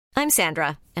I'm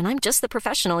Sandra, and I'm just the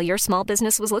professional your small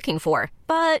business was looking for.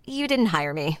 But you didn't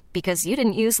hire me because you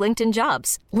didn't use LinkedIn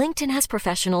Jobs. LinkedIn has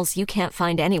professionals you can't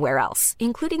find anywhere else,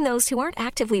 including those who aren't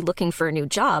actively looking for a new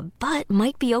job, but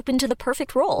might be open to the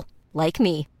perfect role, like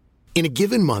me. In a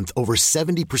given month, over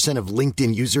 70% of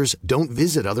LinkedIn users don't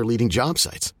visit other leading job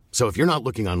sites. So if you're not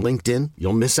looking on LinkedIn,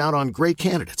 you'll miss out on great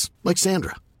candidates like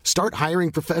Sandra. Start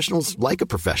hiring professionals like a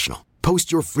professional.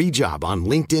 Post your free job on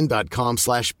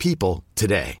linkedin.com/people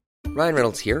today. Ryan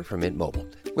Reynolds here from Mint Mobile.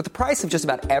 With the price of just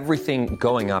about everything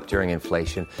going up during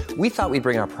inflation, we thought we'd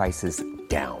bring our prices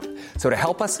down. So to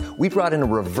help us, we brought in a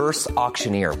reverse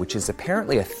auctioneer, which is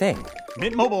apparently a thing.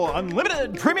 Mint Mobile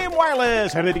Unlimited Premium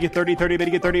Wireless. How to get 30, 30, bit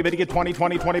to get 30, bit to get 20,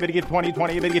 20, 20, bit to get 20,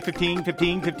 20, bit to get 15,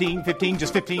 15, 15, 15,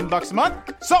 just $15 a month?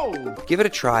 Sold! Give it a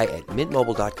try at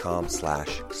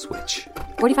mintmobile.com/switch.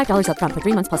 $45 up front for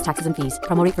 3 months plus taxes and fees.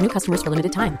 Promo rate for new customers for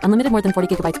limited time. Unlimited more than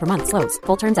 40 gigabytes per month. Slows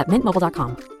full terms at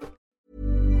mintmobile.com.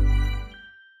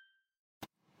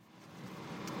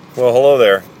 Well, hello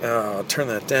there. I'll turn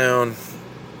that down.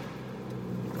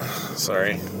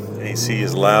 Sorry, AC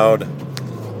is loud.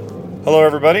 Hello,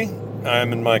 everybody.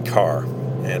 I'm in my car,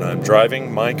 and I'm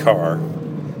driving my car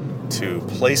to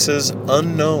places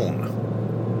unknown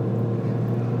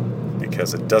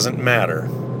because it doesn't matter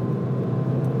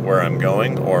where I'm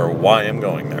going or why I'm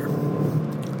going there.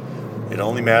 It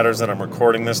only matters that I'm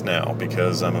recording this now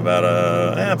because I'm about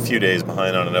a few days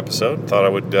behind on an episode. Thought I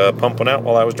would pump one out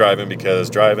while I was driving because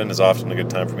driving is often a good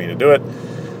time for me to do it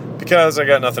because I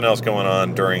got nothing else going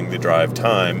on during the drive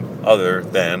time other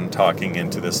than talking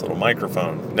into this little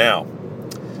microphone. Now,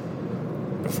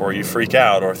 before you freak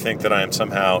out or think that I am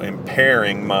somehow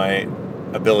impairing my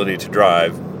ability to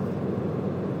drive,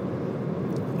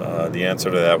 the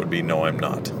answer to that would be no, I'm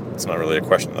not. It's not really a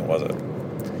question, though, was it?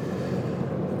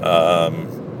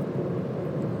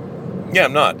 Yeah,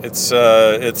 I'm not. It's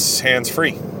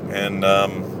hands-free. And,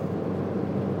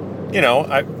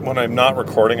 when I'm not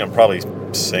recording, I'm probably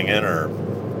singing or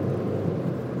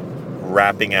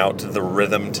rapping out to the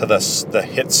rhythm to the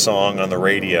hit song on the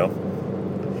radio.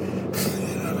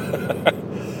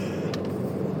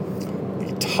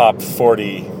 The top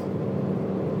 40...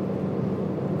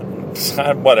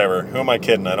 Whatever. Who am I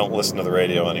kidding? I don't listen to the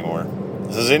radio anymore.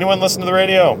 Does anyone listen to the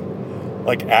radio?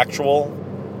 Like actual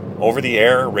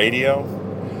over-the-air radio?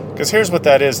 Because here's what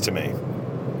that is to me.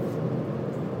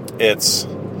 It's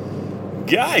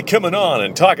guy coming on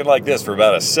and talking like this for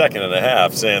about a second and a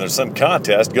half, saying there's some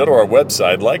contest, go to our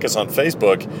website, like us on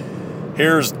Facebook.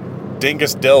 Here's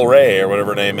Dingus Del Rey, or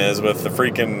whatever her name is, with the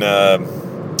freaking,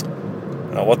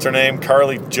 what's her name?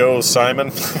 Carly Joe Simon?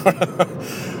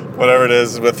 Whatever it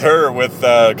is, with her, with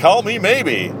Call Me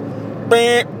Maybe.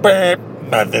 But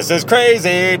this is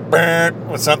crazy,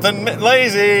 with something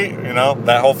lazy,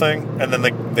 that whole thing. And then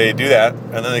they do that,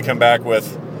 and then they come back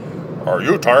with, are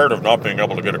you tired of not being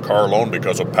able to get a car loan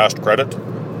because of past credit?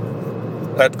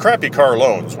 At Crappy Car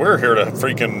Loans, we're here to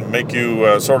freaking make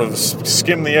you sort of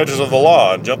skim the edges of the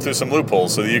law and jump through some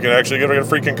loopholes so that you can actually get a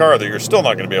freaking car that you're still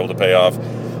not going to be able to pay off.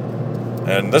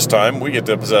 And this time, we get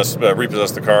to repossess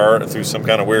the car through some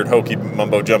kind of weird, hokey,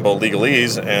 mumbo-jumbo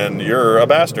legalese, and you're a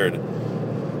bastard.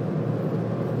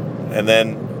 And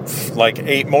then, like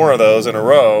 8 more of those in a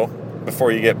row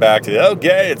before you get back to,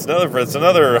 it's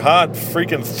another hot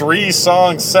freaking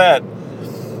 3-song set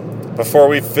before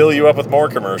we fill you up with more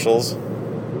commercials.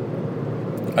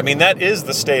 I mean, that is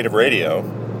the state of radio.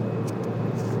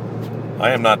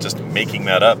 I am not just making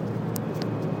that up.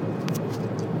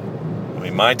 I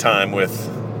mean, my time with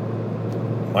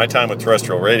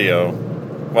terrestrial radio,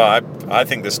 well, I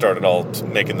think this started all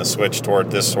making the switch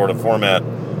toward this sort of format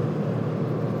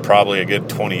probably a good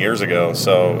 20 years ago.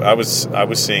 So I was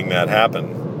seeing that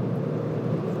happen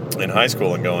in high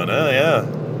school and going, oh yeah,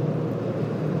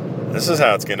 this is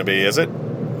how it's going to be, is it?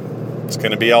 It's going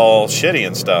to be all shitty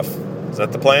and stuff. Is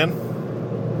that the plan?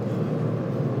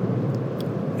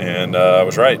 And I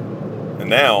was right. And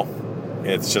now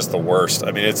it's just the worst.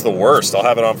 I mean, it's the worst. I'll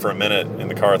have it on for a minute in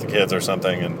the car with the kids or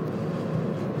something, and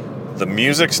the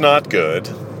music's not good.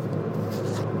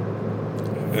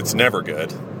 It's never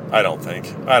good. I don't think.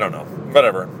 I don't know.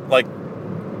 Whatever. Like,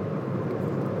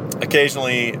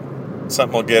 occasionally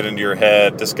something will get into your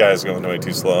head. This guy's going way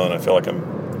too slow, and I feel like I'm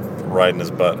riding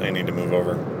his butt. I need to move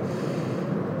over.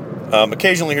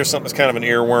 Occasionally hear something that's kind of an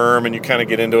earworm, and you kind of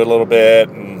get into it a little bit,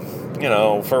 and,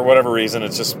 for whatever reason, it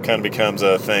just kind of becomes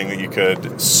a thing that you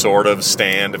could sort of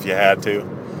stand if you had to.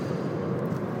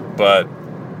 But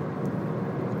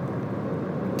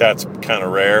that's kind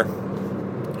of rare.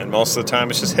 And most of the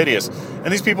time, it's just hideous.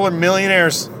 And these people are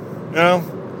millionaires,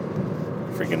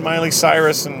 Freaking Miley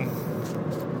Cyrus and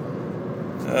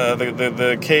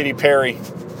the Katy Perry,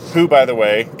 who, by the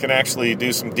way, can actually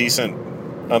do some decent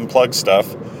unplugged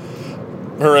stuff.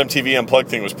 Her MTV Unplugged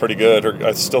thing was pretty good.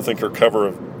 I still think her cover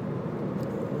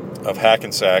of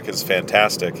Hackensack is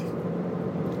fantastic.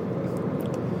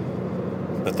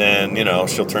 But then,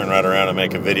 she'll turn right around and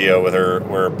make a video with her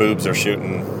where her boobs are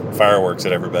shooting fireworks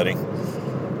at everybody.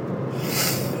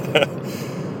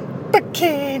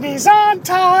 Bikinis on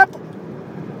top.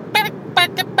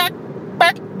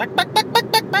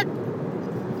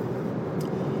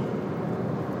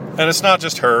 And it's not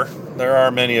just her. There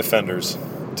are many offenders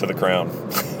to the crown.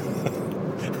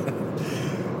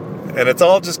 And it's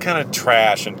all just kind of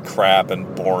trash and crap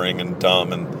and boring and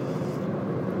dumb and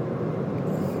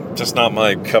just not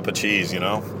my cup of cheese,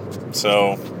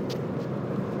 So,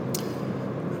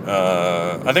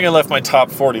 I think I left my top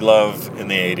 40 love in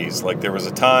the 80s. Like, there was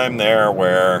a time there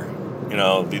where,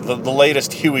 the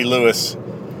latest Huey Lewis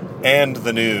and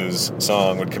the News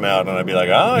song would come out, and I'd be like,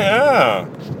 oh, yeah.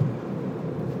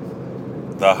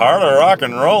 The heart of rock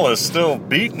and roll is still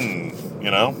beating,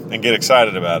 and get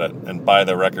excited about it and buy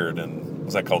the record. And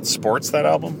was that called Sports, that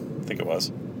album? I think it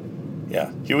was.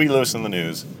 Yeah, Huey Lewis and the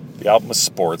News. The album was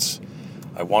Sports.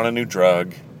 I Want a New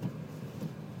Drug.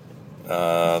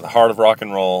 The Heart of Rock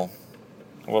and Roll.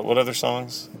 What other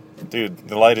songs? Dude,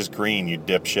 The Light is Green, you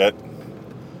dipshit.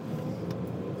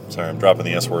 Sorry, I'm dropping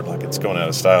the S word like it's going out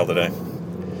of style today.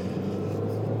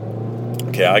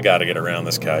 Okay, I gotta get around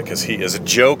this guy because he is a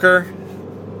joker.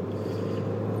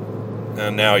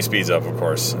 And now he speeds up, of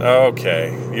course.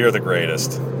 Okay, you're the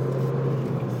greatest.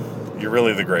 You're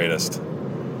really the greatest.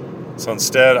 So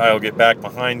instead, I'll get back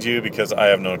behind you because I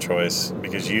have no choice.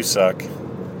 Because you suck.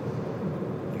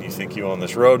 And you think you own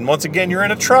this road. And once again, you're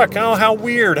in a truck. Oh, how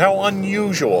weird. How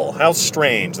unusual. How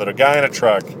strange that a guy in a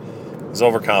truck is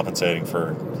overcompensating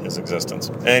for his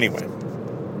existence. Anyway.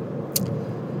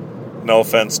 No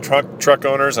offense, truck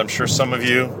owners. I'm sure some of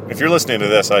you, if you're listening to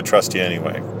this, I trust you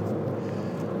anyway.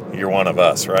 You're one of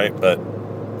us, right? But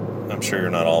I'm sure you're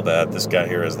not all bad. This guy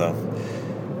here is, though.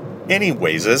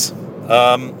 Anyways,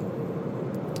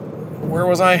 where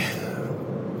was I?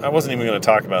 I wasn't even going to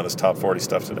talk about this top 40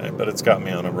 stuff today, but it's got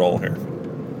me on a roll here.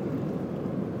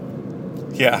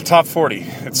 Yeah, top 40.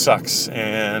 It sucks.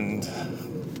 And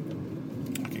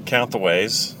I could count the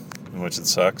ways in which it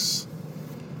sucks.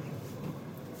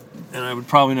 And I would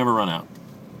probably never run out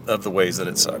of the ways that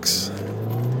it sucks.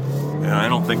 And I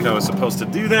don't think I was supposed to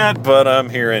do that, but I'm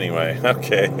here anyway.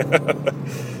 Okay.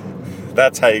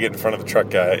 That's how you get in front of the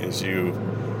truck guy, is you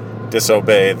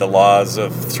disobey the laws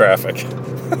of traffic.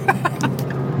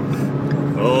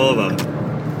 Hold on.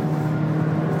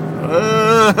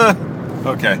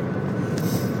 Okay.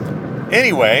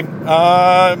 Anyway,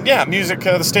 music,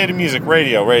 the state of music,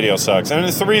 radio sucks. And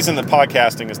it's the reason that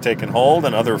podcasting has taken hold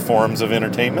and other forms of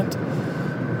entertainment.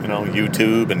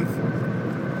 YouTube, and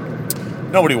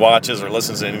nobody watches or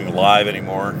listens to anything live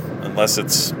anymore, unless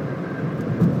it's, I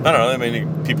don't know, I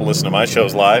mean, people listen to my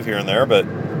shows live here and there, but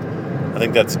I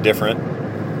think that's different.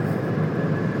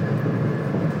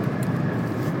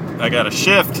 I got a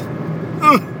shift.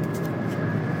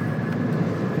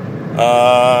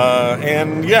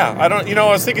 And yeah,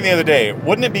 I was thinking the other day,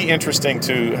 wouldn't it be interesting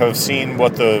to have seen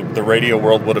what the radio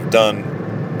world would have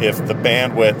done if the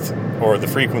bandwidth or the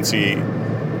frequency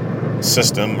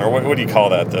system, or what do you call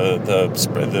that?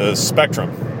 The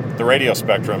spectrum, the radio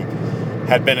spectrum,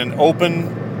 had been an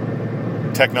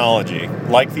open technology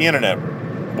like the internet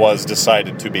was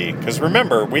decided to be. Because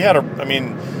remember,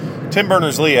 Tim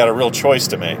Berners-Lee had a real choice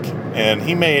to make, and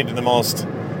he made the most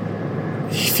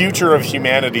future of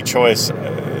humanity choice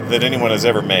that anyone has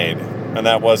ever made, and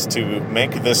that was to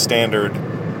make this standard,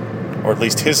 or at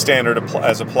least his standard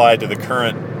as applied to the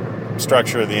current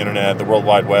structure of the internet, the World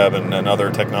Wide Web, and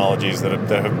other technologies that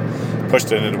have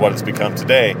pushed it into what it's become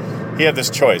today. He had this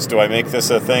choice. Do I make this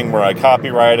a thing where I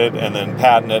copyright it and then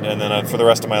patent it, and then for the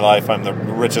rest of my life I'm the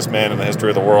richest man in the history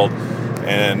of the world,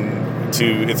 and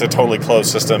it's a totally closed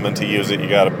system, and to use it you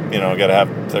gotta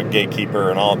have the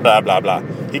gatekeeper and all blah blah blah.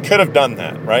 He could have done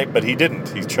that, right? But he didn't.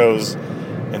 He chose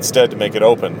instead to make it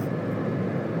open.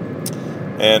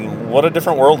 And what a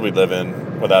different world we'd live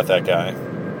in without that guy.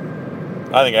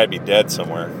 I think I'd be dead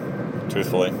somewhere,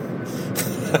 truthfully.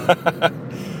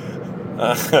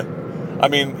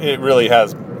 It really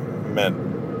has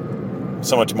meant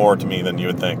so much more to me than you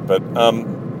would think. But,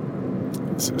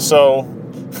 so,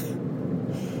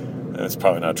 it's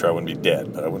probably not true. I wouldn't be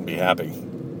dead, but I wouldn't be happy.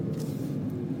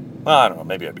 Well, I don't know.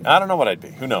 Maybe I'd be. I don't know what I'd be.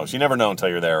 Who knows? You never know until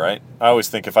you're there, right? I always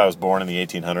think if I was born in the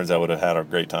 1800s, I would have had a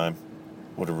great time.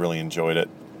 Would have really enjoyed it.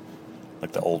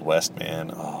 Like the Old West,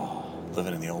 man. Oh,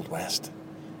 living in the Old West.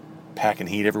 Packing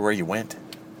heat everywhere you went.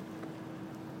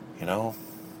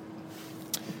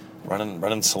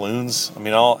 running saloons. I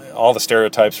mean, all the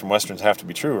stereotypes from Westerns have to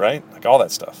be true, right? Like all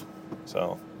that stuff.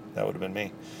 So that would have been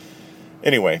me.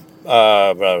 Anyway,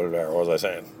 what was I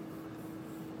saying?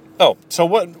 Oh, so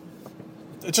what?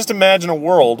 Just imagine a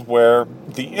world where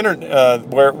the internet,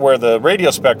 where the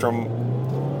radio spectrum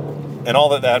and all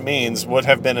that means would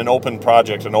have been an open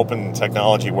project, an open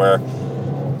technology where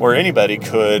anybody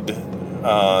could, with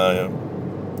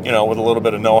a little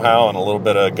bit of know-how and a little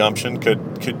bit of gumption,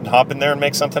 could hop in there and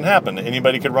make something happen.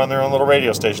 Anybody could run their own little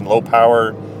radio station, low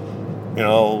power,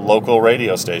 local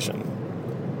radio station.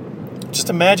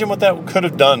 Just imagine what that could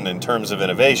have done in terms of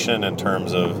innovation, in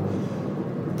terms of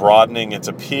broadening its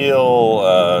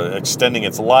appeal, extending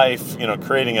its life,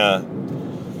 creating a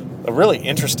really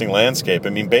interesting landscape. I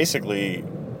mean, basically,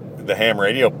 the ham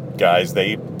radio guys,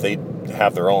 they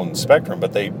have their own spectrum,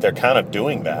 but they're kind of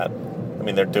doing that. I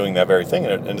mean, they're doing that very thing,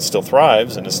 and it still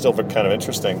thrives, and it's still kind of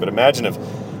interesting. But imagine if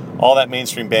all that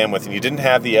mainstream bandwidth, and you didn't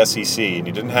have the SEC, and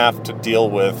you didn't have to deal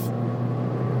with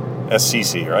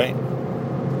SCC, right?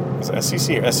 Is it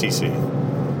SCC or SCC?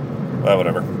 Well,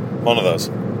 whatever. One of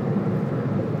those.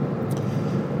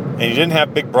 And you didn't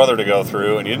have Big Brother to go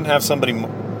through, and you didn't have somebody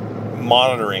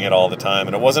monitoring it all the time,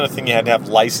 and it wasn't a thing you had to have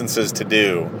licenses to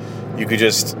do. You could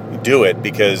just do it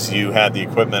because you had the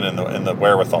equipment and the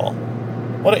wherewithal.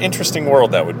 What an interesting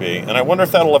world that would be, and I wonder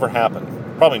if that'll ever happen.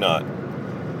 Probably not.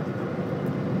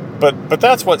 But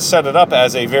that's what set it up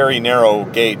as a very narrow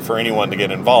gate for anyone to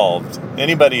get involved.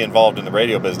 Anybody involved in the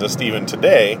radio business, even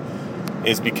today,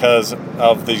 is because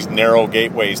of these narrow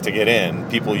gateways to get in.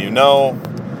 People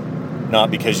not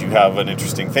because you have an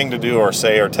interesting thing to do or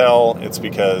say or tell. It's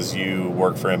because you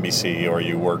work for NBC, or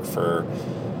you work for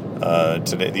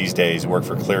these days you work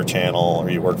for Clear Channel, or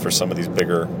you work for some of these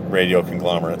bigger radio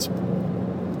conglomerates.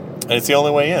 And it's the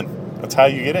only way in. That's how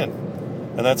you get in,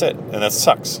 and that's it. And that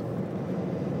sucks.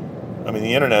 I mean,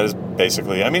 the internet is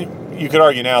basically. You could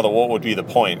argue now that what would be the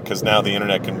point, because now the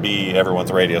internet can be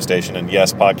everyone's radio station, and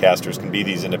yes, podcasters can be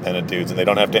these independent dudes, and they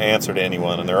don't have to answer to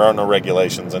anyone, and there are no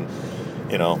regulations, and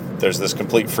there's this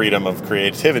complete freedom of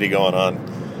creativity going on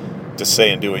to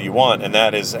say and do what you want, and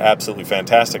that is absolutely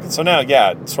fantastic. And so now,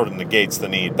 yeah, it sort of negates the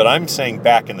need. But I'm saying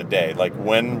back in the day, like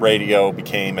when radio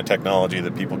became a technology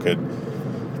that people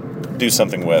could do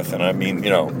something with, and I mean,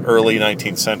 early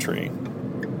 19th century,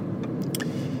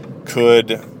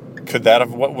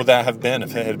 what would that have been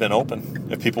if it had been open?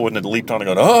 If people wouldn't have leaped on and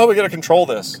gone, oh, we got to control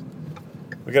this.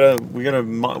 We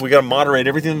gotta moderate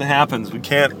everything that happens. We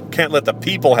can't let the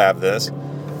people have this.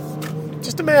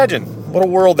 Just imagine what a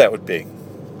world that would be.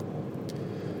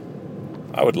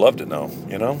 I would love to know,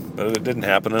 but it didn't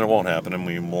happen, and it won't happen, and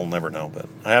we will never know. But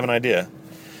I have an idea.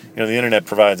 The internet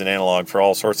provides an analog for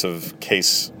all sorts of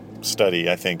case study,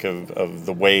 I think, of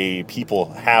the way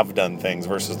people have done things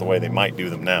versus the way they might do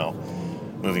them now,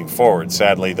 moving forward.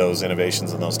 Sadly, those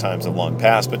innovations in those times have long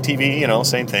passed. But TV,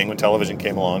 same thing. When television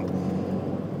came along,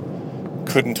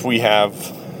 couldn't we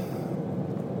have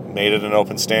made it an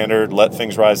open standard, let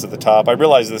things rise to the top? I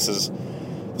realize this is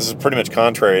pretty much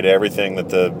contrary to everything that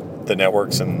the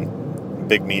networks and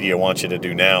big media want you to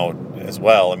do now as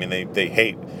well. I mean, they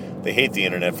hate the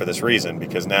internet for this reason,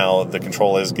 because now the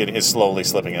control is slowly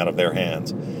slipping out of their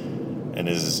hands and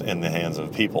is in the hands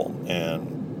of people. And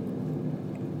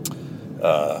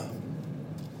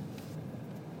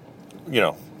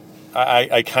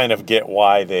I kind of get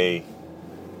why they.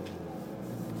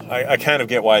 I kind of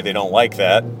get why they don't like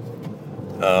that.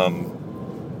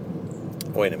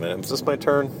 Wait a minute. Is this my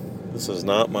turn? This is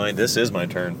not mine. This is my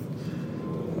turn.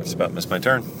 I just about missed my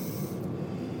turn.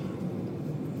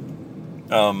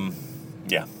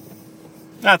 Yeah.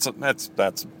 That's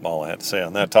all I had to say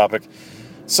on that topic.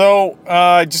 So,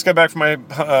 I just got back from my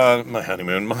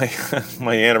honeymoon, my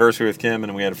anniversary with Kim,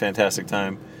 and we had a fantastic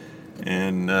time.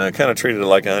 And kind of treated it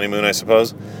like a honeymoon, I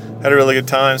suppose. Had a really good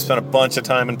time. Spent a bunch of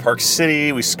time in Park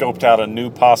City. We scoped out a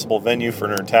new possible venue for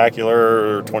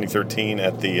Nerdtacular 2013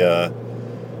 at the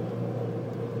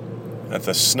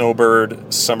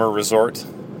Snowbird Summer Resort,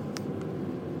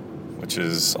 which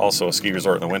is also a ski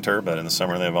resort in the winter, but in the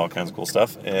summer they have all kinds of cool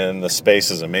stuff. And the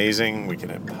space is amazing. We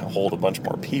can hold a bunch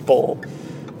more people.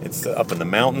 It's up in the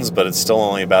mountains, but it's still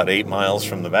only about 8 miles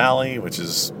from the valley, which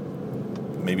is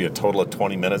maybe a total of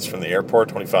 20 minutes from the airport,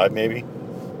 25 maybe.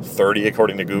 30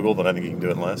 according to Google, but I think you can do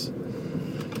it in less.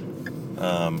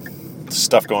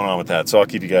 Stuff going on with that, so I'll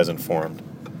keep you guys informed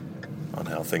on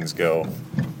how things go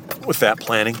with that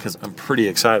planning, because I'm pretty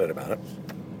excited about it.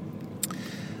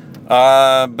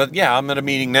 But yeah, I'm at a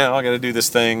meeting now. I got to do this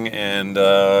thing, and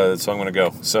so I'm going to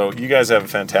go. So you guys have a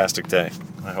fantastic day.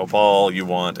 I hope all you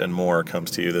want and more comes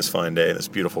to you this fine day, this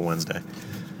beautiful Wednesday.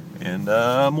 And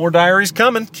more diaries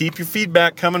coming. Keep your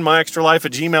feedback coming.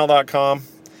 myextralife@gmail.com.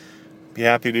 Be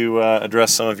happy to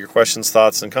address some of your questions,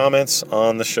 thoughts, and comments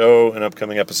on the show and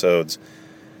upcoming episodes.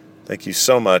 Thank you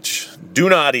so much. Do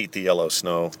not eat the yellow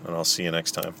snow, and I'll see you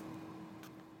next time.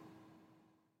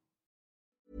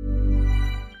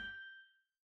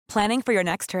 Planning for your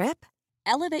next trip?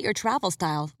 Elevate your travel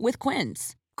style with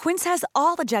Quince. Quince has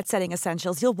all the jet-setting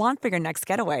essentials you'll want for your next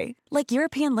getaway, like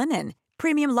European linen,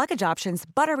 premium luggage options,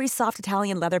 buttery soft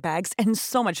Italian leather bags, and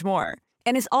so much more.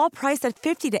 And is all priced at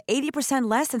 50 to 80%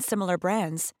 less than similar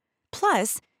brands.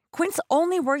 Plus, Quince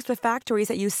only works with factories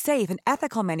that use safe and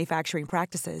ethical manufacturing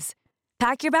practices.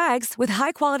 Pack your bags with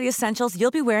high-quality essentials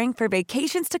you'll be wearing for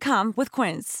vacations to come with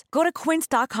Quince. Go to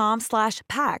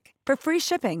quince.com/pack for free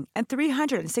shipping and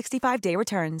 365-day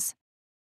returns.